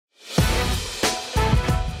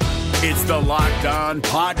It's the Locked On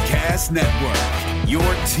Podcast Network, your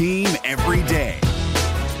team every day.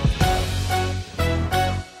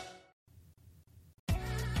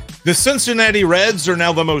 The Cincinnati Reds are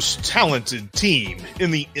now the most talented team in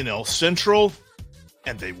the NL Central,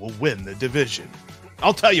 and they will win the division.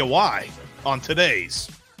 I'll tell you why on today's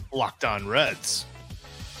Locked On Reds.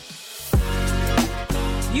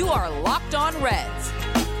 You are Locked On Reds,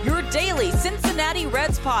 your daily Cincinnati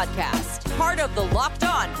Reds podcast, part of the Locked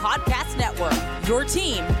On Podcast Network, your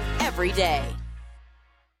team every day.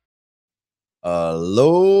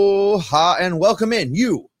 Aloha and welcome in.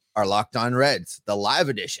 You are Locked On Reds, the live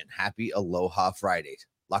edition. Happy Aloha Friday.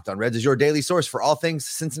 Locked On Reds is your daily source for all things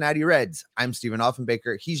Cincinnati Reds. I'm Stephen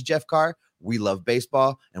Offenbaker. He's Jeff Carr. We love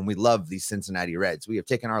baseball and we love these Cincinnati Reds. We have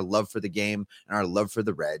taken our love for the game and our love for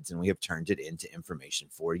the Reds, and we have turned it into information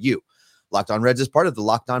for you. Locked On Reds is part of the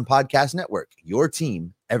Locked On Podcast Network, your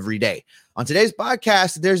team every day. On today's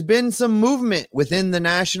podcast, there's been some movement within the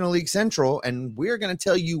National League Central, and we're going to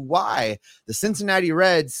tell you why the Cincinnati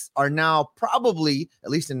Reds are now probably, at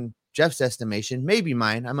least in Jeff's estimation, maybe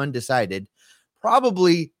mine, I'm undecided,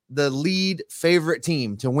 probably the lead favorite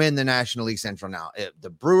team to win the National League Central now. The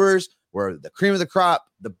Brewers were the cream of the crop.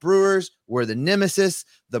 The Brewers were the nemesis.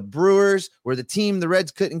 The Brewers were the team the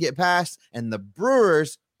Reds couldn't get past, and the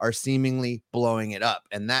Brewers are seemingly blowing it up.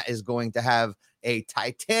 And that is going to have a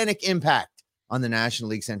titanic impact on the National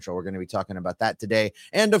League Central. We're going to be talking about that today.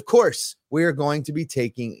 And of course, we are going to be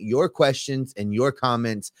taking your questions and your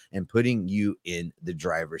comments and putting you in the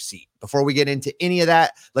driver's seat. Before we get into any of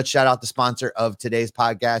that, let's shout out the sponsor of today's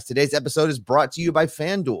podcast. Today's episode is brought to you by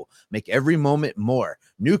FanDuel. Make every moment more.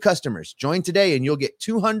 New customers, join today and you'll get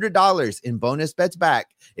 $200 in bonus bets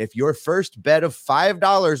back if your first bet of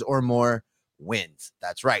 $5 or more wins.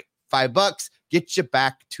 That's right. $5 get you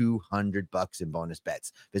back $200 in bonus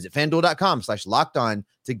bets. Visit FanDuel.com/lockedon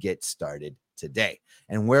to get started today.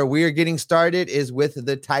 And where we are getting started is with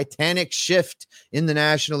the titanic shift in the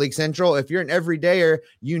National League Central. If you're an everydayer,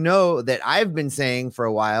 you know that I've been saying for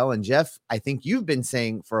a while, and Jeff, I think you've been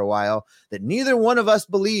saying for a while, that neither one of us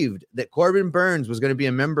believed that Corbin Burnes was going to be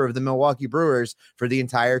a member of the Milwaukee Brewers for the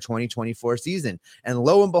entire 2024 season. And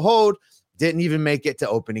lo and behold, didn't even make it to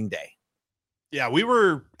opening day. Yeah, we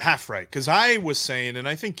were half right because I was saying, and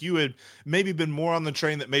I think you had maybe been more on the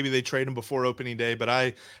train that maybe they trade him before opening day, but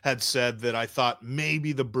I had said that I thought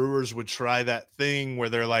maybe the Brewers would try that thing where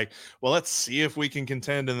they're like, well, let's see if we can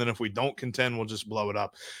contend, and then if we don't contend, we'll just blow it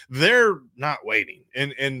up. They're not waiting.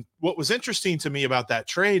 And what was interesting to me about that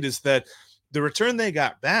trade is that the return they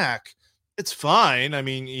got back, it's fine. I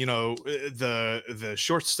mean, you know, the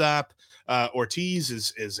shortstop, Ortiz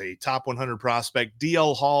is a top 100 prospect.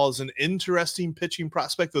 DL Hall is an interesting pitching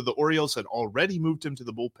prospect, though the Orioles had already moved him to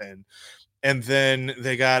the bullpen. And then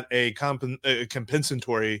they got a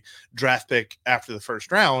compensatory draft pick after the first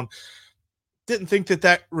round. Didn't think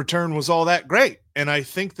that return was all that great. And I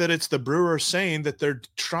think that it's the Brewers saying that they're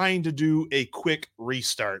trying to do a quick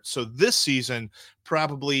restart. So this season,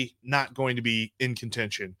 probably not going to be in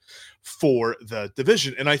contention for the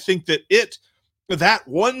division. And I think that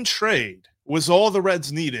one trade was all the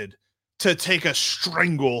Reds needed to take a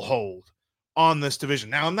stranglehold on this division.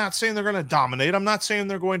 Now, I'm not saying they're going to dominate. I'm not saying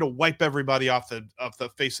they're going to wipe everybody off the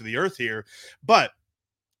face of the earth here. But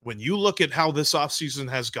when you look at how this offseason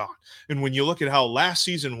has gone, and when you look at how last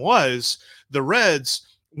season was, the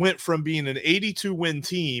Reds went from being an 82-win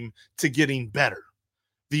team to getting better.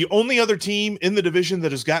 The only other team in the division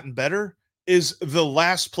that has gotten better is the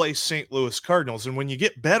last place St. Louis Cardinals. And when you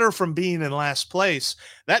get better from being in last place,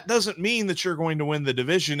 that doesn't mean that you're going to win the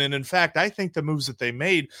division. And in fact, I think the moves that they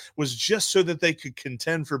made was just so that they could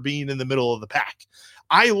contend for being in the middle of the pack.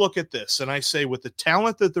 I look at this and I say, with the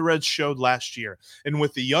talent that the Reds showed last year and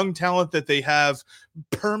with the young talent that they have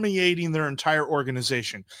permeating their entire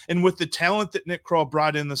organization, and with the talent that Nick Krall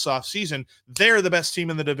brought in this offseason, they're the best team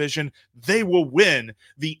in the division. They will win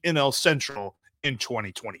the NL Central in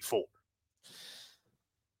 2024.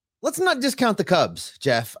 Let's not discount the Cubs,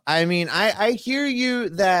 Jeff. I mean, I hear you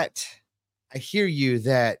that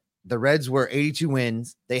the Reds were 82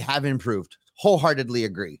 wins. They have improved. Wholeheartedly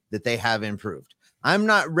agree that they have improved. I'm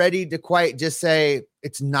not ready to quite just say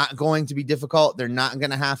it's not going to be difficult. They're not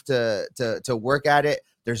going to have to work at it.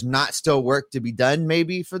 There's not still work to be done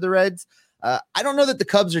maybe for the Reds. I don't know that the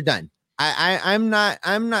Cubs are done. I'm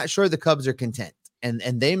not sure the Cubs are content,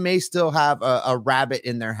 and they may still have a rabbit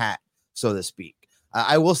in their hat, so to speak.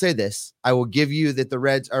 I will say this. I will give you that the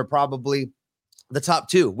Reds are probably the top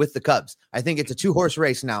two with the Cubs. I think it's a 2-horse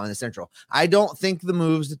race now in the Central. I don't think the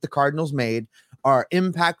moves that the Cardinals made are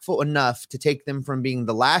impactful enough to take them from being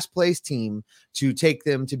the last place team to take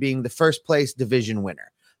them to being the first place division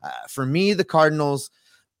winner. For me, the Cardinals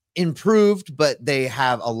improved, but they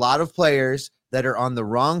have a lot of players that are on the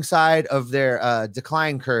wrong side of their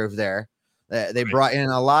decline curve there. They brought in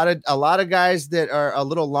a lot of guys that are a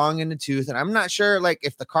little long in the tooth, and I'm not sure like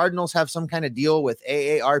if the Cardinals have some kind of deal with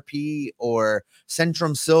AARP or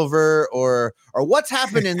Centrum Silver or what's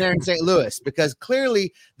happening there in St. Louis, because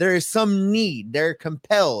clearly there is some need. They're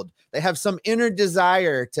compelled. They have some inner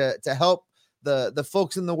desire to help the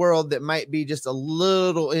folks in the world that might be just a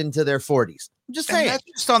little into their 40s. I'm just saying. That's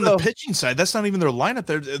just on the pitching side. That's not even their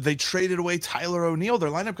lineup. They traded away Tyler O'Neill. Their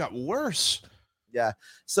lineup got worse. Yeah.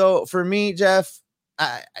 So for me, Jeff,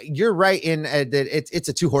 you're right in that it's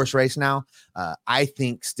a 2-horse race now. I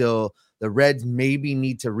think still the Reds maybe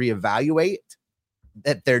need to reevaluate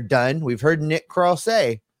that they're done. We've heard Nick Krall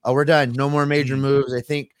say, "Oh, we're done. No more major moves." I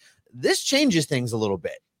think this changes things a little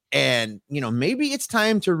bit. And, maybe it's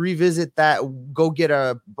time to revisit that, go get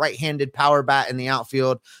a right-handed power bat in the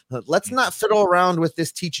outfield. Let's not fiddle around with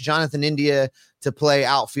this, teach Jonathan India to play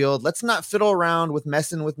outfield. Let's not fiddle around with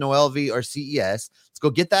messing with Noelvi or CES. Let's go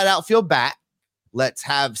get that outfield bat. Let's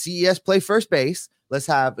have CES play first base. Let's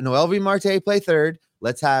have Noelvi Marte play third.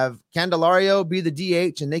 Let's have Candelario be the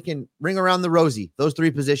DH, and they can ring around the rosy, those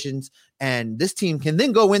 3 positions. And this team can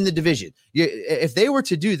then go win the division. If they were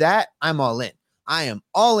to do that, I'm all in. I am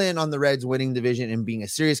all in on the Reds winning division and being a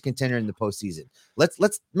serious contender in the postseason.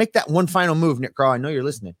 Let's make that one final move, Nick Krall. I know you're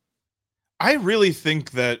listening. I really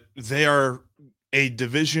think that they are a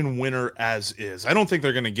division winner as is. I don't think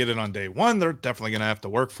they're going to get it on day one. They're definitely going to have to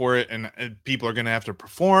work for it, and people are going to have to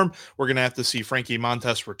perform. We're going to have to see Frankie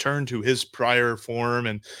Montas return to his prior form.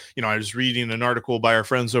 And, I was reading an article by our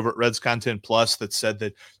friends over at Reds Content Plus that said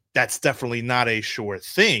that that's definitely not a sure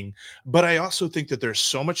thing. But I also think that there's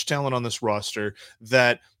so much talent on this roster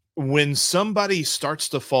that when somebody starts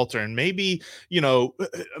to falter, and maybe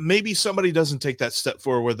somebody doesn't take that step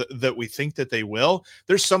forward that we think that they will,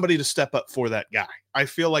 there's somebody to step up for that guy. I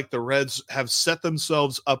feel like the Reds have set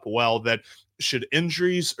themselves up well that should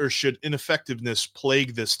injuries or should ineffectiveness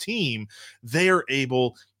plague this team, they are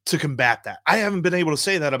able to combat that. I haven't been able to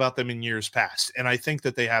say that about them in years past, and I think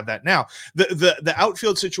that they have that now. The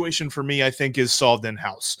outfield situation for me, I think, is solved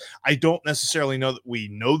in-house. I don't necessarily know that we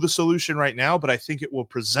know the solution right now, but I think it will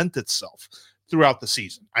present itself throughout the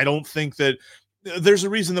season. I don't think that there's a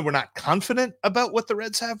reason that we're not confident about what the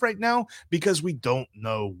Reds have right now, because we don't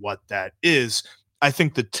know what that is. I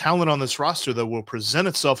think the talent on this roster, though, will present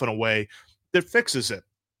itself in a way that fixes it,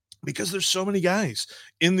 because there's so many guys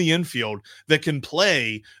in the infield that can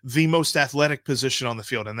play the most athletic position on the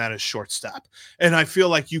field, and that is shortstop. And I feel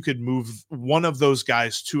like you could move one of those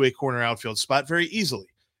guys to a corner outfield spot very easily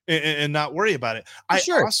and not worry about it.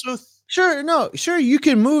 Sure, you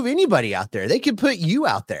can move anybody out there. They could put you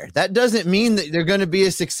out there. That doesn't mean that they're going to be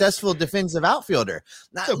a successful defensive outfielder.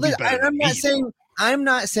 I'm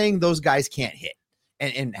not saying those guys can't hit,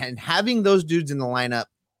 and having those dudes in the lineup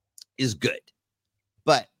is good.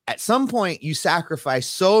 But at some point, you sacrifice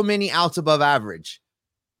so many outs above average.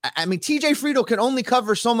 I mean, TJ Friedl can only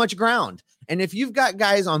cover so much ground. And if you've got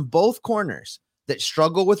guys on both corners that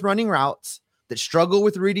struggle with running routes, that struggle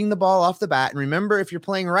with reading the ball off the bat, and remember, if you're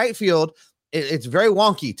playing right field, it's very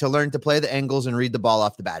wonky to learn to play the angles and read the ball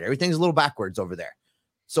off the bat. Everything's a little backwards over there.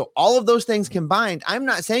 So all of those things combined, I'm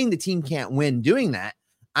not saying the team can't win doing that.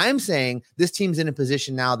 I'm saying this team's in a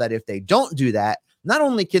position now that if they don't do that, not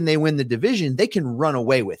only can they win the division, they can run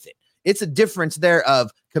away with it. It's a difference there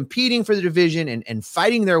of competing for the division and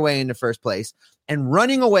fighting their way into first place and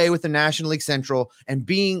running away with the National League Central and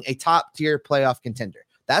being a top-tier playoff contender.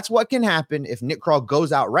 That's what can happen if Nick Krall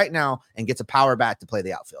goes out right now and gets a power bat to play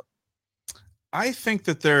the outfield. I think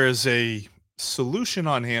that there is a solution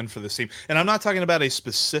on hand for this team. And I'm not talking about a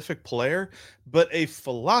specific player, but a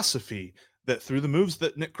philosophy that through the moves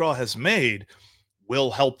that Nick Krall has made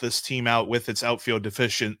will help this team out with its outfield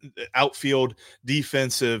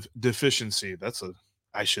defensive deficiency.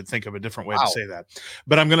 I should think of a different way to say that.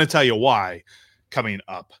 But I'm going to tell you why coming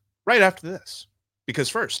up right after this. Because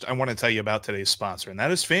first, I want to tell you about today's sponsor, and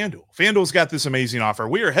that is FanDuel. FanDuel's got this amazing offer.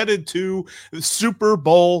 We are headed to the Super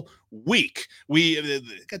Bowl week. We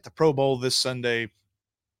got the Pro Bowl this Sunday.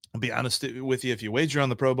 I'll be honest with you. If you wager on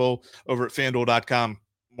the Pro Bowl over at FanDuel.com,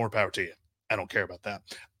 more power to you. I don't care about that.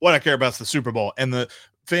 What I care about is the Super Bowl, and the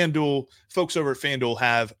FanDuel folks over at FanDuel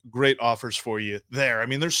have great offers for you there. I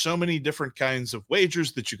mean, there's so many different kinds of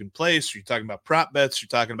wagers that you can place. You're talking about prop bets, you're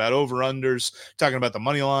talking about over-unders, talking about the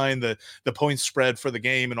money line, the points spread for the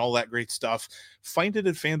game, and all that great stuff. Find it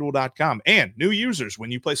at FanDuel.com. And new users,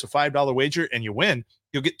 when you place a $5 wager and you win,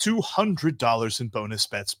 you'll get $200 in bonus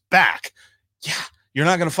bets back. Yeah, You're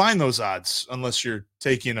not going to find those odds unless you're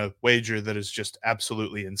taking a wager that is just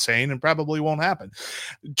absolutely insane and probably won't happen.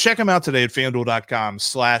 Check them out today at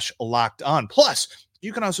FanDuel.com/locked-on. Plus,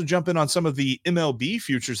 you can also jump in on some of the MLB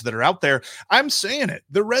futures that are out there. I'm saying it.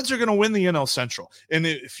 The Reds are going to win the NL Central. And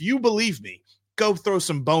if you believe me, go throw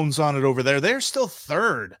some bones on it over there. They're still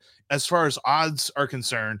third as far as odds are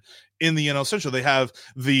concerned in the NL Central. They have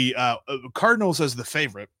the Cardinals as the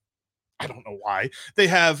favorite. I don't know why. They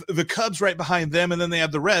have the Cubs right behind them, and then they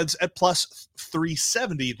have the Reds at plus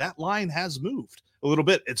 370. That line has moved a little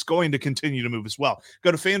bit. It's going to continue to move as well.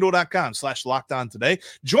 Go to FanDuel.com/locked-on today.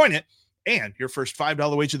 Join it, and your first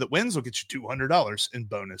 $5 wager that wins will get you $200 in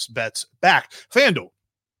bonus bets back. FanDuel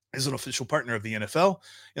is an official partner of the NFL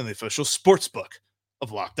and the official sports book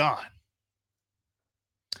of Locked On.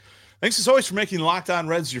 Thanks as always for making Locked On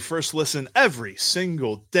Reds your first listen every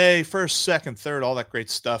single day, first, second, third, all that great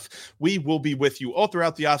stuff. We will be with you all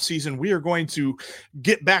throughout the offseason. We are going to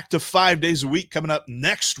get back to 5 days a week coming up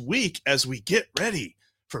next week as we get ready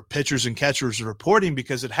for pitchers and catchers reporting,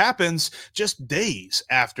 because it happens just days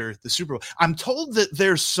after the Super Bowl. I'm told that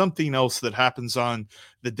there's something else that happens on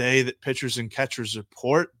the day that pitchers and catchers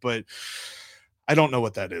report, but I don't know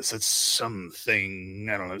what that is. It's something,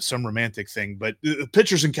 I don't know, some romantic thing, but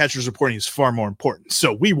pitchers and catchers reporting is far more important.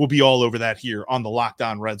 So we will be all over that here on the Locked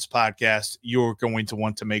On Reds podcast. You're going to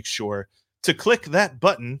want to make sure to click that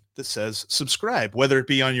button that says subscribe, whether it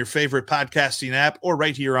be on your favorite podcasting app or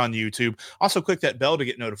right here on YouTube. Also click that bell to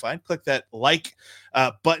get notified. Click that like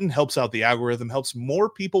button, helps out the algorithm, helps more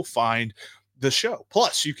people find the show.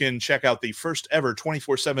 Plus, you can check out the first ever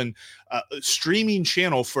 24/7 streaming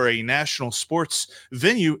channel for a national sports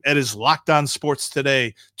venue. It is Locked On Sports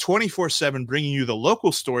Today, 24/7, bringing you the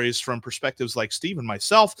local stories from perspectives like Steve and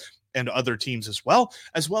myself and other teams as well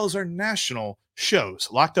as our national shows.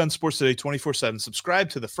 Locked On Sports Today, 24/7.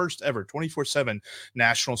 Subscribe to the first ever 24/7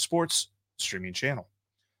 national sports streaming channel.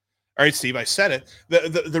 All right, Steve, I said it.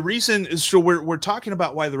 The reason is, so we're talking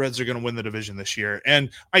about why the Reds are going to win the division this year. And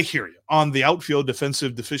I hear you on the outfield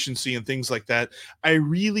defensive deficiency and things like that. I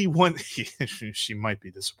really want she might be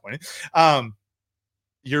disappointed.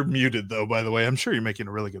 You're muted, though, by the way. I'm sure you're making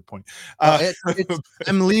a really good point.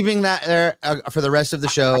 I'm leaving that there for the rest of the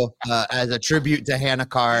show as a tribute to Hannah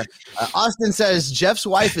Carr. Austin says Jeff's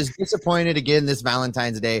wife is disappointed again this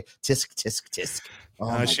Valentine's Day. Tisk, tisk, tisk.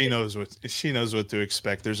 She knows what to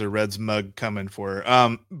expect. There's a Reds mug coming for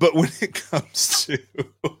her. But when it comes to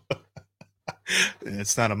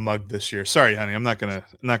it's not a mug this year. Sorry, honey. I'm not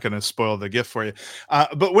gonna spoil the gift for you.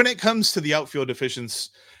 But when it comes to the outfield deficiency,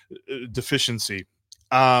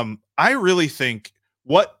 I really think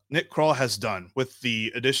what Nick Krall has done with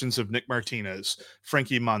the additions of Nick Martinez,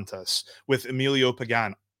 Frankie Montas, with Emilio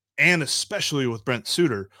Pagan, and especially with Brent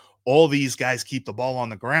Suter, all these guys keep the ball on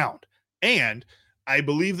the ground. And I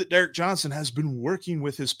believe that Derek Johnson has been working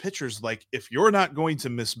with his pitchers. Like, if you're not going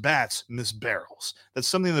to miss bats, miss barrels. That's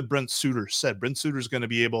something that Brent Suter said. Brent Suter is going to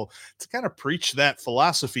be able to kind of preach that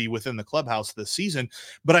philosophy within the clubhouse this season.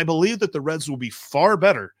 But I believe that the Reds will be far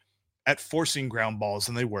better at forcing ground balls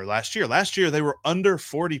than they were last year. Last year, they were under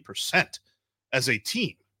 40% as a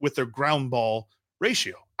team with their ground ball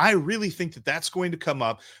ratio. I really think that that's going to come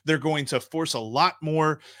up. They're going to force a lot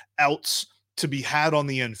more outs to be had on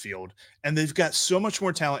the infield, and they've got so much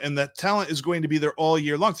more talent, and that talent is going to be there all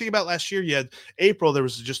year long. Think about last year. You had April, there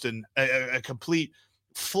was just a complete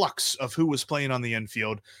flux of who was playing on the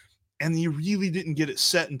infield, and you really didn't get it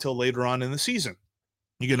set until later on in the season.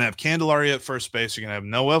 You're going to have Candelaria at first base. You're going to have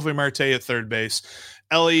Noel Marte at third base.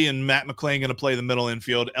 Ellie and Matt McClain going to play the middle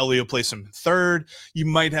infield. Ellie will play some third. You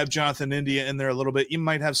might have Jonathan India in there a little bit. You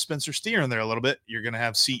might have Spencer Steer in there a little bit. You're going to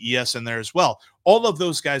have CES in there as well. All of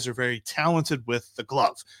those guys are very talented with the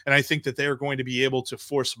glove. And I think that they are going to be able to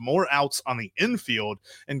force more outs on the infield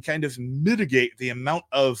and kind of mitigate the amount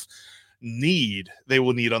of need they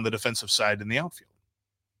will need on the defensive side in the outfield.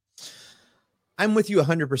 I'm with you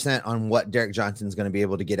 100% on what Derek Johnson's going to be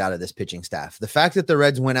able to get out of this pitching staff. The fact that the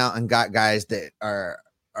Reds went out and got guys that are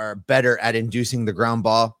better at inducing the ground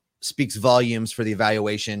ball speaks volumes for the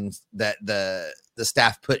evaluations that the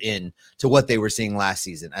staff put in to what they were seeing last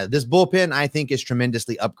season. This bullpen, I think, is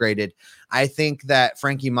tremendously upgraded. I think that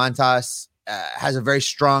Frankie Montas has a very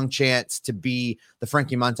strong chance to be the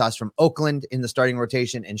Frankie Montas from Oakland in the starting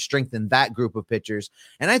rotation and strengthen that group of pitchers.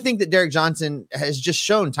 And I think that Derek Johnson has just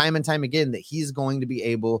shown time and time again that he's going to be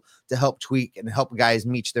able to help tweak and help guys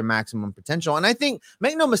reach their maximum potential. And I think,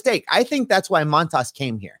 make no mistake, I think that's why Montas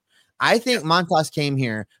came here. I think Montas came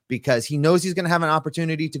here because he knows he's going to have an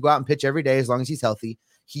opportunity to go out and pitch every day as long as he's healthy.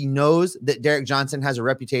 He knows that Derek Johnson has a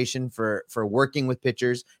reputation for working with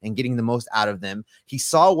pitchers and getting the most out of them. He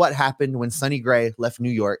saw what happened when Sonny Gray left New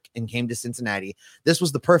York and came to Cincinnati. This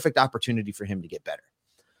was the perfect opportunity for him to get better.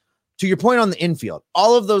 To your point on the infield,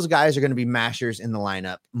 all of those guys are going to be mashers in the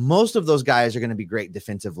lineup. Most of those guys are going to be great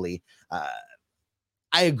defensively.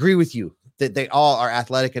 I agree with you that they all are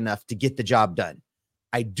athletic enough to get the job done.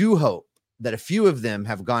 I do hope that a few of them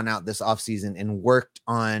have gone out this offseason and worked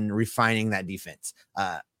on refining that defense.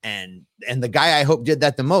 And the guy I hope did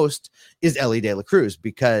that the most is Elly De La Cruz,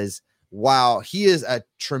 because while he is a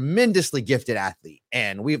tremendously gifted athlete,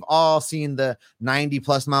 and we've all seen the 90+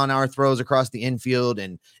 mph throws across the infield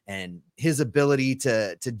and his ability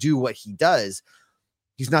to do what he does,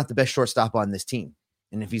 he's not the best shortstop on this team.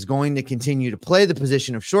 And if he's going to continue to play the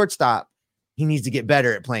position of shortstop, he needs to get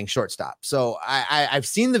better at playing shortstop. So I've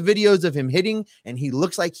seen the videos of him hitting, and he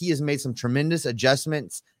looks like he has made some tremendous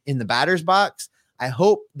adjustments in the batter's box. I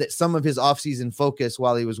hope that some of his offseason focus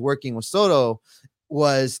while he was working with Soto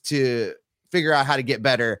was to figure out how to get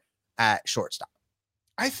better at shortstop.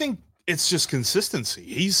 I think it's just consistency.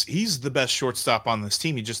 He's the best shortstop on this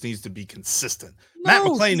team. He just needs to be consistent. Matt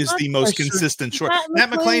McClain is the most consistent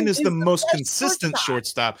Matt McClain is the most consistent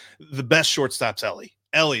shortstop. The best shortstop's Elly.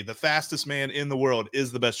 Elly, the fastest man in the world,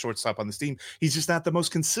 is the best shortstop on this team. He's just not the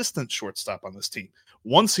most consistent shortstop on this team.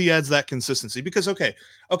 Once he adds that consistency, because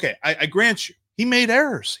I grant you, he made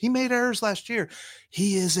errors. He made errors last year.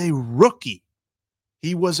 He is a rookie.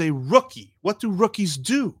 He was a rookie. What do rookies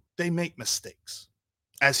do? They make mistakes.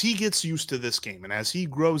 As he gets used to this game and as he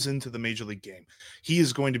grows into the major league game, he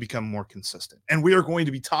is going to become more consistent. And we are going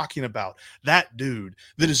to be talking about that dude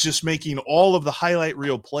that is just making all of the highlight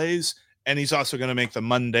reel plays, and he's also going to make the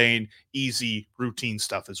mundane, easy, routine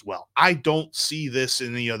stuff as well. I don't see this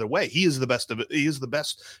any other way. He is the best of it. He is the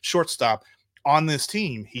best shortstop on this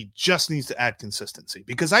team. He just needs to add consistency,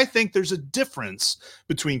 because I think there's a difference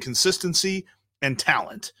between consistency and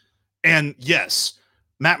talent. And yes,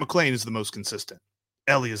 Matt McClain is the most consistent.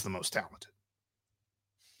 Elly is the most talented.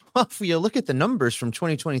 Well, if you look at the numbers from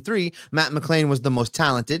 2023, Matt McClain was the most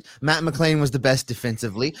talented. Matt McClain was the best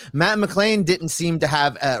defensively. Matt McClain didn't seem to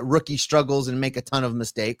have rookie struggles and make a ton of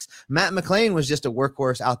mistakes. Matt McClain was just a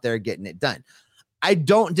workhorse out there getting it done. I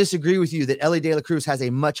don't disagree with you that Elly De La Cruz has a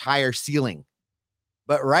much higher ceiling.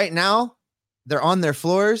 But right now, they're on their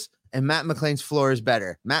floors, and Matt McClain's floor is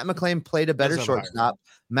better. Matt McClain played a better shortstop.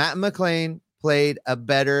 Matt McClain played a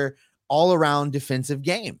better all-around defensive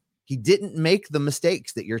game. He didn't make the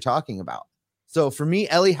mistakes that you're talking about. So for me,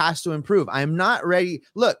 Elly has to improve. I'm not ready.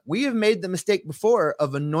 Look, we have made the mistake before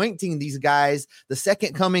of anointing these guys the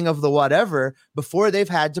second coming of the whatever before they've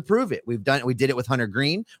had to prove it. We did it with Hunter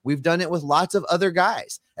Green. We've done it with lots of other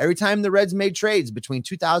guys. Every time the Reds made trades between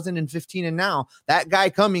 2015 and now, that guy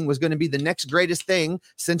coming was going to be the next greatest thing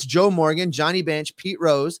since Joe Morgan, Johnny Bench, Pete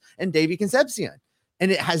Rose, and Davey Concepcion.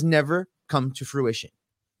 And it has never come to fruition.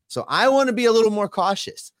 So I want to be a little more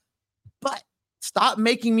cautious, but stop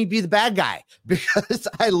making me be the bad guy, because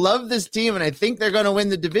I love this team and I think they're going to win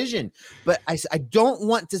the division. But I don't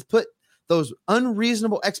want to put those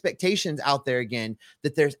unreasonable expectations out there again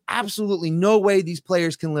that there's absolutely no way these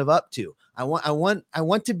players can live up to. I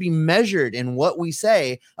want to be measured in what we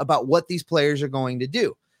say about what these players are going to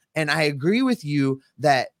do. And I agree with you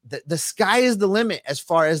that the sky is the limit as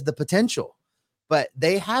far as the potential, but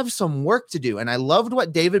they have some work to do. And I loved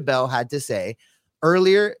what David Bell had to say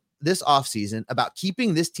earlier this offseason about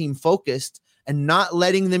keeping this team focused and not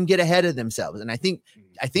letting them get ahead of themselves. And I think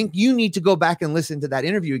you need to go back and listen to that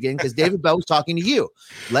interview again, because David Bell was talking to you.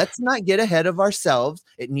 Let's not get ahead of ourselves.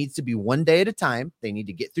 It needs to be one day at a time. They need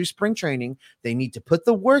to get through spring training. They need to put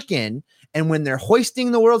the work in. And when they're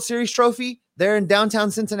hoisting the World Series trophy there in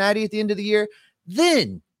downtown Cincinnati at the end of the year,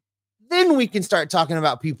 then we can start talking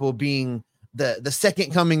about people being the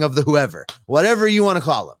second coming of the whatever you want to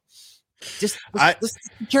call them. Just let's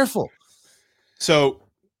be careful. So,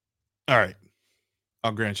 all right,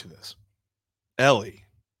 I'll grant you this. Elly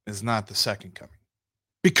is not the second coming,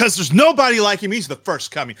 because there's nobody like him. He's the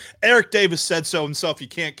first coming. Eric Davis said so himself. You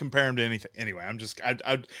can't compare him to anything. Anyway,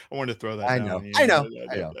 I wanted to throw that. I know.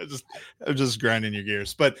 I'm just grinding your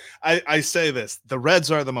gears. But I say this: the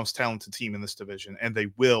Reds are the most talented team in this division, and they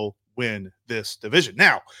will win this division.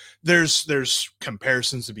 Now, there's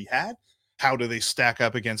comparisons to be had. How do they stack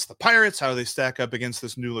up against the Pirates? How do they stack up against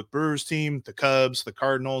this new look Brewers team, the Cubs, the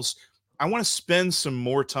Cardinals? I want to spend some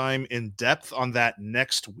more time in depth on that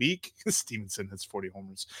next week. Stevenson has 40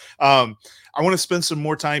 homers. I want to spend some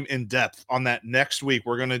more time in depth on that next week.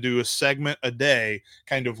 We're going to do a segment a day,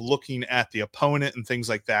 kind of looking at the opponent and things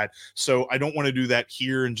like that. So I don't want to do that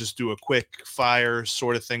here and just do a quick fire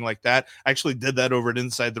sort of thing like that. I actually did that over at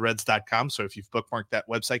InsideTheReds.com. So if you've bookmarked that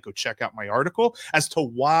website, go check out my article as to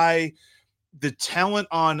why the talent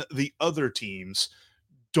on the other teams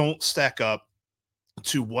don't stack up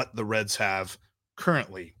to what the Reds have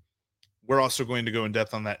currently. We're also going to go in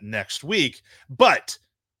depth on that next week. But,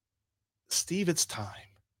 Steve, it's time.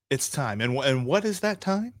 It's time. And what is that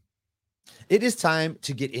time? It is time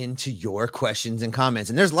to get into your questions and comments.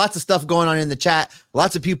 And there's lots of stuff going on in the chat.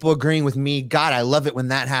 Lots of people agreeing with me. God, I love it when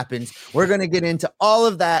that happens. We're going to get into all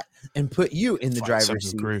of that and put you in the driver's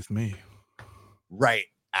seat. Agree with me. Right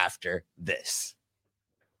after this.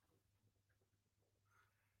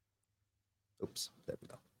 Oops, there we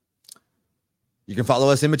go. You can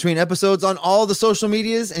follow us in between episodes on all the social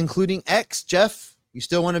medias, including X. Jeff, you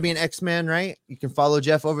still want to be an X-Man, right? You can follow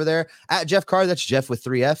Jeff over there at Jeff Carr. That's Jeff with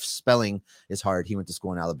 3 F's. Spelling is hard. He went to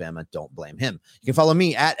school in Alabama. Don't blame him. You can follow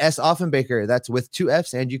me at S. Offenbaker. That's with 2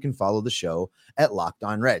 F's. And you can follow the show at Locked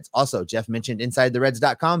On Reds. Also, Jeff mentioned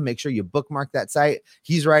InsideTheReds.com. Make sure you bookmark that site.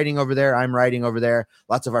 He's writing over there. I'm writing over there.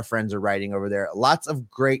 Lots of our friends are writing over there. Lots of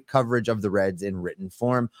great coverage of the Reds in written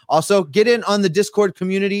form. Also, get in on the Discord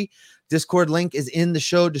community. Discord link is in the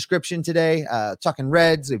show description today. Talking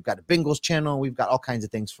Reds. We've got a Bengals channel. We've got all kinds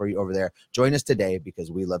of things for you over there. Join us today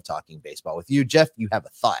because we love talking baseball with you. Jeff, you have a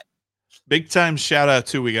thought. Big time shout out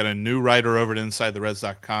too. We got a new writer over at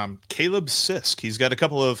InsideTheReds.com, Caleb Sisk. He's got a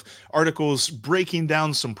couple of articles breaking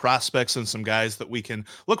down some prospects and some guys that we can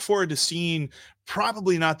look forward to seeing.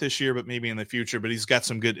 Probably not this year, but maybe in the future. But he's got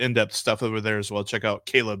some good in-depth stuff over there as well. Check out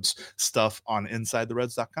Caleb's stuff on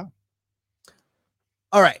InsideTheReds.com.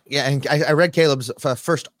 All right. Yeah. And I read Caleb's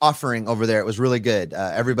first offering over there. It was really good.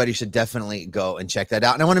 Everybody should definitely go and check that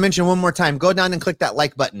out. And I want to mention one more time, go down and click that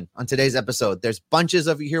like button on today's episode. There's bunches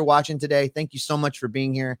of you here watching today. Thank you so much for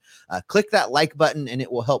being here. Click that like button and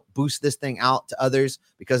it will help boost this thing out to others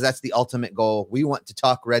because that's the ultimate goal. We want to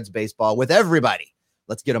talk Reds baseball with everybody.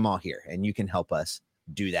 Let's get them all here and you can help us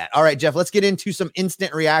do that. All right, Jeff, let's get into some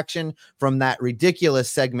instant reaction from that ridiculous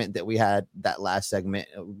segment that we had, that last segment.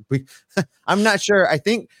 I'm not sure. I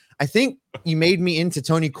think you made me into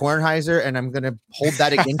Tony Kornheiser and I'm going to hold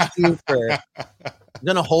that against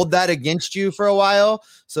you for a while.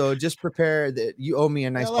 So just prepare that you owe me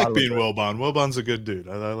a nice bottle. I like being Wilbon. Wilbon's a good dude.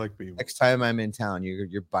 I like being next time I'm in town,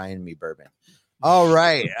 you're buying me bourbon. All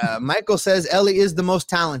right. Michael says Ellie is the most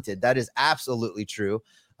talented. That is absolutely true.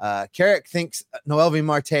 Carrick thinks Noelvi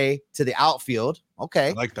Marte to the outfield. Okay.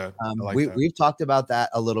 I like that. We've talked about that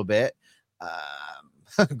a little bit.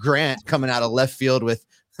 Grant coming out of left field with,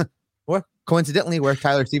 or coincidentally, where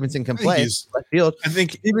Tyler Stevenson can play left field. I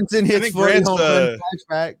think Stevenson hits 40 home run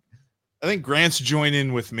flashback. I think Grant's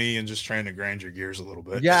joining with me and just trying to grind your gears a little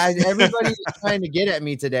bit. Yeah, everybody's trying to get at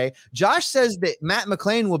me today. Josh says that Matt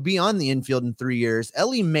McClain will be on the infield in 3 years.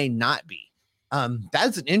 Ellie may not be.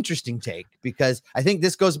 That's an interesting take because I think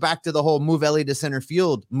this goes back to the whole move Ellie to center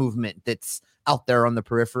field movement that's out there on the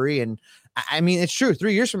periphery. And I mean, it's true.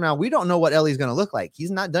 3 years from now, we don't know what Ellie's going to look like.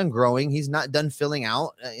 He's not done growing. He's not done filling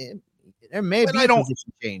out. There may be a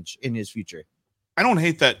position change in his future. I don't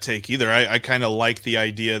hate that take either. I kind of like the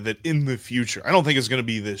idea that in the future, I don't think it's going to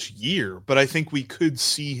be this year, but I think we could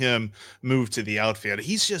see him move to the outfield.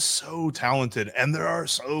 He's just so talented, and there are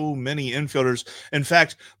so many infielders. In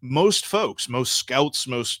fact, most scouts,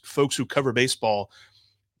 most folks who cover baseball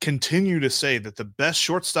continue to say that the best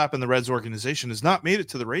shortstop in the Reds organization has not made it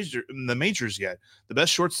to the majors yet. The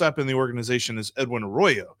best shortstop in the organization is Edwin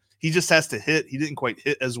Arroyo. He just has to hit. He didn't quite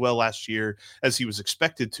hit as well last year as he was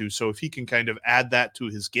expected to. So if he can kind of add that to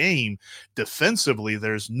his game defensively,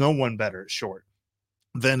 there's no one better at short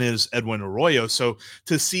than is Edwin Arroyo. So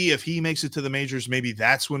to see if he makes it to the majors, maybe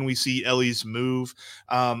that's when we see Ellie's move.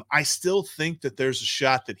 I still think that there's a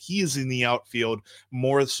shot that he is in the outfield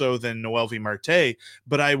more so than Noelvi Marte,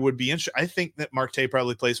 but I would be interested. I think that Marte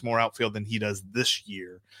probably plays more outfield than he does this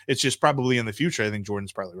year. It's just probably in the future. I think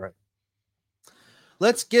Jordan's probably right.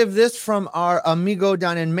 Let's give this from our amigo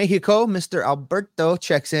down in Mexico. Mr. Alberto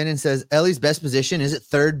checks in and says, Ellie's best position is at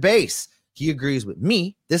third base. He agrees with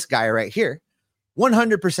me, this guy right here,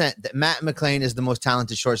 100% that Matt McClain is the most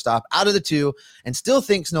talented shortstop out of the two and still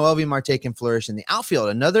thinks Noelvi Marte can flourish in the outfield.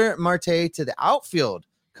 Another Marte to the outfield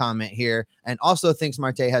comment here, and also thinks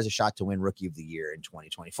Marte has a shot to win Rookie of the Year in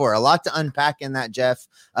 2024. A lot to unpack in that, Jeff.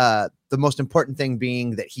 The most important thing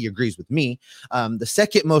being that he agrees with me. The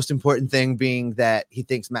second most important thing being that he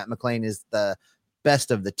thinks Matt McClain is the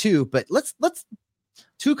best of the two. But let's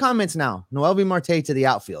 2 comments now. Noelvi Marte to the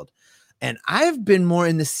outfield. And I've been more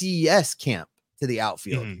in the CES camp to the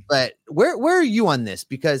outfield. But where are you on this?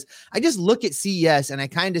 Because I just look at CES and I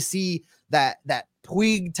kind of see that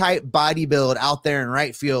Puig type body build out there in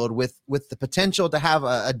right field with the potential to have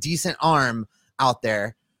a decent arm out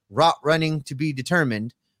there, route running to be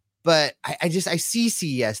determined. But I see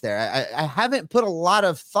CES there. I haven't put a lot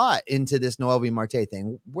of thought into this Noelvi Marte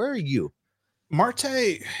thing. Where are you?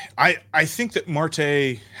 Marte, I think that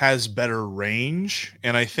Marte has better range,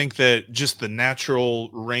 and I think that just the natural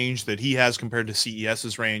range that he has compared to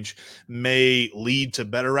CES's range may lead to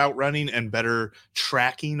better route running and better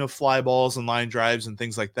tracking of fly balls and line drives and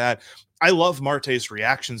things like that. I love Marte's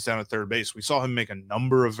reactions down at third base. We saw him make a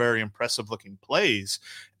number of very impressive looking plays,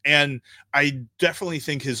 and I definitely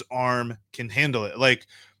think his arm can handle it. Like,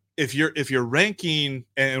 if you're ranking,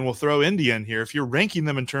 and we'll throw India in here, if you're ranking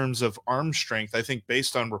them in terms of arm strength, I think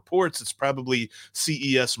based on reports, it's probably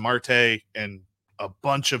CES, Marte, and a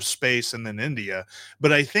bunch of space, and then India.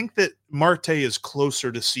 But I think that Marte is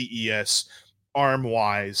closer to CES arm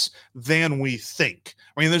wise than we think.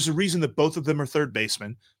 I mean, there's a reason that both of them are third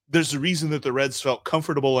basemen. There's a reason that the Reds felt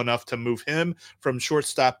comfortable enough to move him from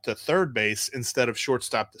shortstop to third base instead of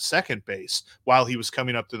shortstop to second base while he was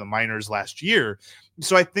coming up to the minors last year.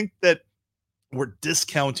 So I think that we're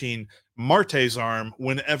discounting Marte's arm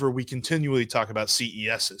whenever we continually talk about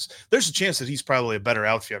CES's. There's a chance that he's probably a better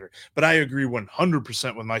outfielder, but I agree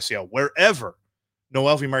 100% with Myciel. Wherever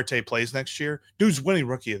Noelvi Marte plays next year, dude's winning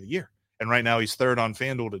Rookie of the Year. And right now he's third on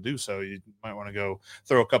FanDuel to do so. You might want to go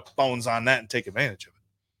throw a couple bones on that and take advantage of it.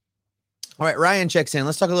 All right, Ryan checks in.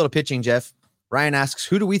 Let's talk a little pitching, Jeff. Ryan asks,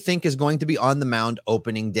 who do we think is going to be on the mound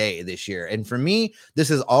opening day this year? And for me, this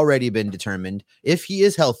has already been determined. If he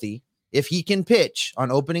is healthy, if he can pitch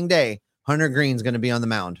on opening day, Hunter Green's going to be on the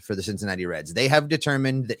mound for the Cincinnati Reds. They have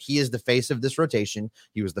determined that he is the face of this rotation.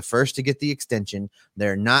 He was the first to get the extension.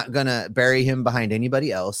 They're not going to bury him behind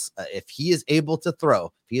anybody else. If he is able to throw,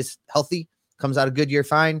 if he is healthy, comes out a good year,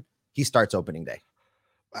 fine, he starts opening day.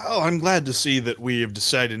 Oh, I'm glad to see that we have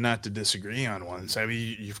decided not to disagree on one. I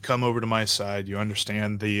mean, you've come over to my side. You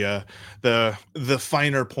understand the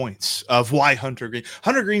finer points of why Hunter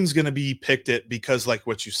Green's going to be picked at, because like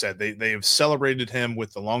what you said, they have celebrated him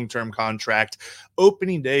with the long-term contract.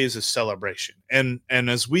 Opening day is a celebration. And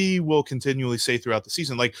as we will continually say throughout the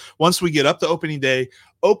season, like once we get up to opening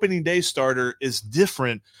day starter is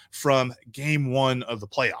different from game one of the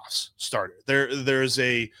playoffs starter. There's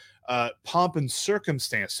a pomp and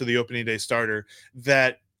circumstance to the opening day starter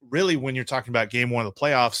that really, when you're talking about game one of the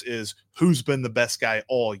playoffs, is who's been the best guy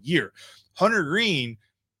all year. Hunter Green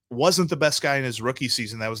wasn't the best guy in his rookie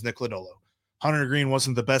season. That was Nick Lodolo. Hunter Green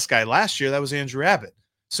wasn't the best guy last year. That was Andrew Abbott.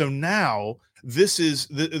 So now this is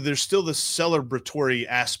there's still the celebratory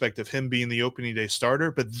aspect of him being the opening day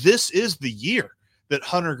starter, but this is the year that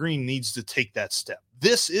Hunter Green needs to take that step.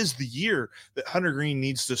 This is the year that Hunter Green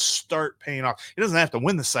needs to start paying off. He doesn't have to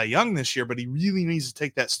win the Cy Young this year, but he really needs to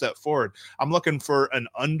take that step forward. I'm looking for an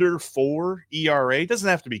under 4 ERA. It doesn't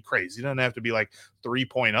have to be crazy. It doesn't have to be like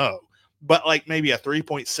 3.0, but like maybe a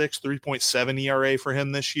 3.6, 3.7 ERA for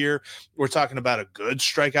him this year. We're talking about a good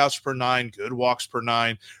strikeouts per 9, good walks per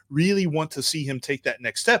 9. Really want to see him take that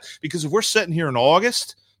next step, because if we're sitting here in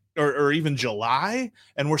August or even July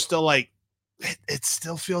and we're still like, it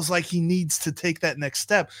still feels like he needs to take that next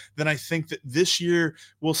step, then I think that this year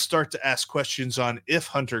we'll start to ask questions on if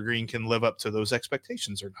Hunter Green can live up to those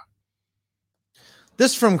expectations or not.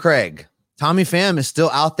 This from Craig. Tommy Pham is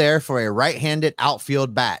still out there for a right-handed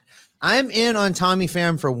outfield bat. I'm in on Tommy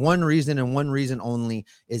Pham for one reason and one reason only,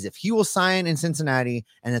 is if he will sign in Cincinnati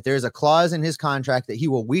and that there's a clause in his contract that he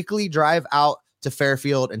will weekly drive out to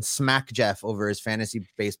Fairfield and smack Jeff over his fantasy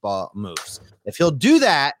baseball moves. If he'll do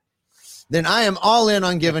that, then I am all in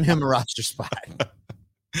on giving him a roster spot.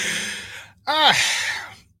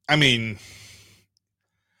 I mean,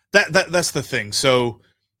 that's the thing. So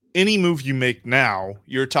any move you make now,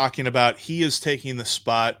 you're talking about he is taking the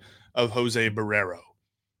spot of Jose Barrero.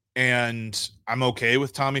 And I'm okay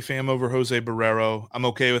with Tommy Pham over Jose Barrero. I'm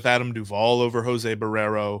okay with Adam Duvall over Jose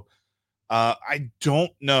Barrero. I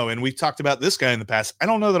don't know. And we've talked about this guy in the past. I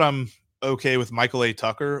don't know that I'm okay with Michael A.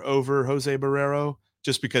 Tucker over Jose Barrero,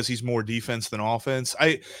 just because he's more defense than offense.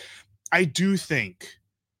 I do think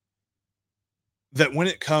that when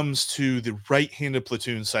it comes to the right-handed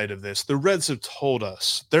platoon side of this, the Reds have told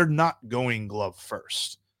us they're not going glove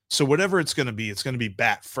first. So whatever it's going to be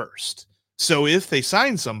bat first. So if they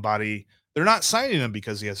sign somebody, they're not signing him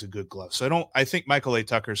because he has a good glove. So I think Michael A.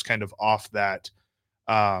 Tucker's kind of off that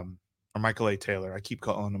or Michael A. Taylor. I keep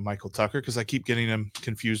calling him Michael Tucker because I keep getting him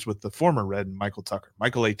confused with the former Red and Michael Tucker.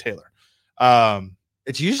 Michael A. Taylor.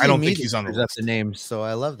 It's usually I don't me think he's on the list. The names, so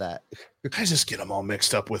I love that. I just get them all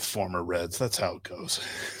mixed up with former Reds. That's how it goes.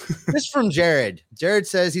 This from Jared. Jared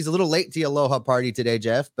says he's a little late to the Aloha party today,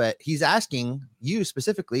 Jeff, but he's asking you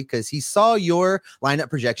specifically because he saw your lineup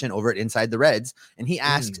projection over at Inside the Reds, and he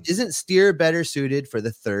asks, isn't Steer better suited for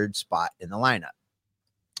the third spot in the lineup?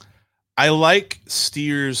 I like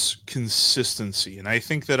Steer's consistency, and I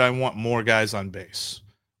think that I want more guys on base.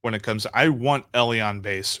 When it comes, I want Elly on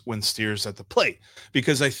base when Steer's at the plate,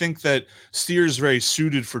 because I think that Steer's very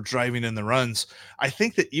suited for driving in the runs. I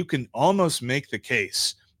think that you can almost make the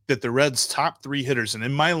case that the Reds' top 3 hitters, and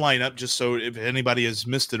in my lineup, just so if anybody has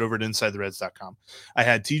missed it over at InsideTheReds.com, I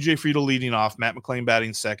had TJ Friedl leading off, Matt McClain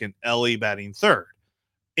batting second, Elly batting third.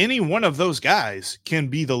 Any one of those guys can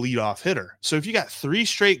be the leadoff hitter. So if you got 3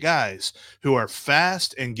 straight guys who are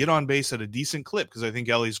fast and get on base at a decent clip, because I think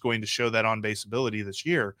Ellie's going to show that on base ability this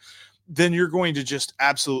year, then you're going to just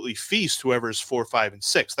absolutely feast whoever's 4, 5, and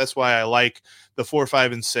 6. That's why I like the 4,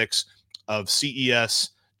 5, and 6 of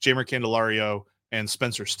CES, Jeimer Candelario, and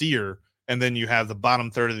Spencer Steer. And then you have the bottom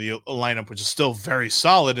third of the lineup, which is still very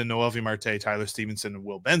solid in Noelvi Marte, Tyler Stevenson, and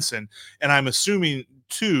Will Benson. And I'm assuming,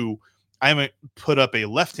 too, I haven't put up a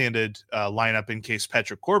left-handed lineup in case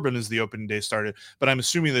Patrick Corbin is the opening day starter, but I'm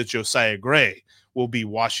assuming that Josiah Gray will be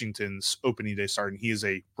Washington's opening day starter, and he is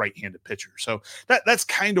a right-handed pitcher. So that's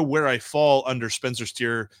kind of where I fall under Spencer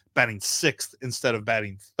Steer batting 6th instead of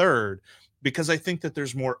batting 3rd, because I think that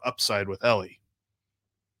there's more upside with Elly.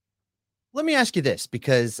 Let me ask you this,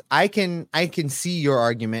 because I can see your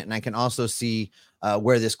argument, and I can also see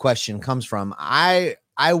where this question comes from. I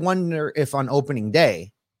wonder if on opening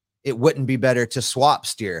day, it wouldn't be better to swap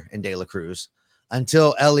Steer and De La Cruz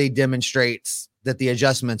until Elly demonstrates that the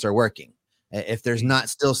adjustments are working. If there's not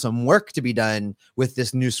still some work to be done with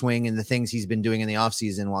this new swing and the things he's been doing in the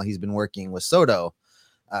offseason while he's been working with Soto,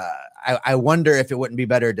 I wonder if it wouldn't be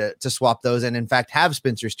better to swap those and, in fact, have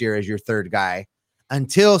Spencer Steer as your third guy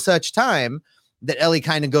until such time that Elly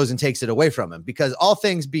kind of goes and takes it away from him. Because all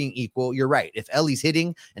things being equal, you're right. If Ellie's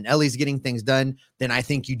hitting and Ellie's getting things done, then I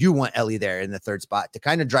think you do want Elly there in the third spot to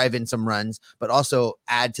kind of drive in some runs, but also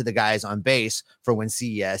add to the guys on base for when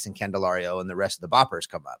CES and Candelario and the rest of the boppers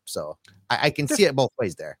come up. So I can see it both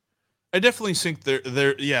ways there. I definitely think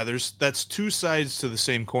that's 2 sides to the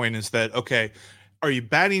same coin. Is that, okay, are you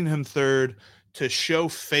batting him third to show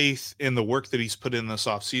faith in the work that he's put in this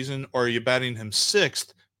offseason, or are you batting him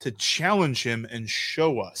 6th to challenge him and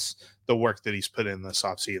show us the work that he's put in this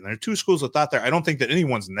offseason? There are 2 schools of thought there. I don't think that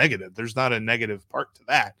anyone's negative. There's not a negative part to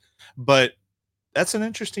that, but that's an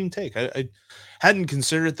interesting take. I hadn't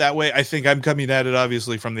considered it that way. I think I'm coming at it,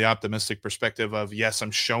 obviously, from the optimistic perspective of, yes,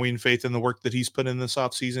 I'm showing faith in the work that he's put in this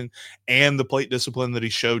offseason and the plate discipline that he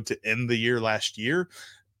showed to end the year last year.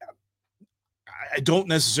 I don't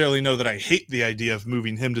necessarily know that I hate the idea of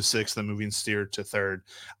moving him to 6th and moving Steer to 3rd.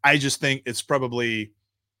 I just think it's probably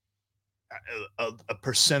a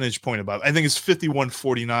percentage point above. I think it's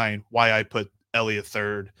 51-49 why I put Elly at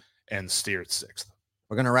 3rd and Steer at 6th.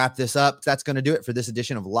 We're going to wrap this up. That's going to do it for this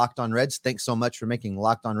edition of Locked On Reds. Thanks so much for making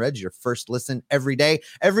Locked On Reds your first listen every day.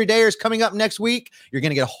 Every day is coming up next week. You're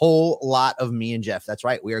going to get a whole lot of me and Jeff. That's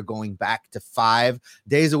right. We are going back to 5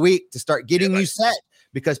 days a week to start getting you set,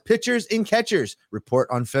 because pitchers and catchers report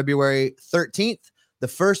on February 13th. The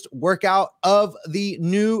first workout of the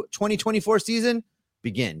new 2024 season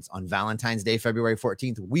begins on Valentine's Day, February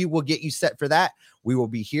 14th. We will get you set for that. We will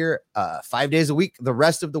be here 5 days a week the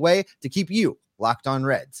rest of the way to keep you locked on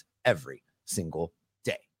Reds every single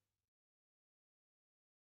day.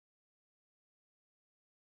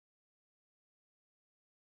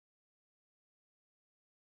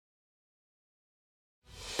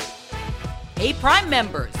 Hey, Prime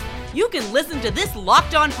members, you can listen to this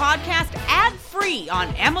Locked On podcast ad-free on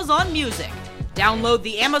Amazon Music. Download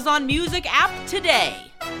the Amazon Music app today.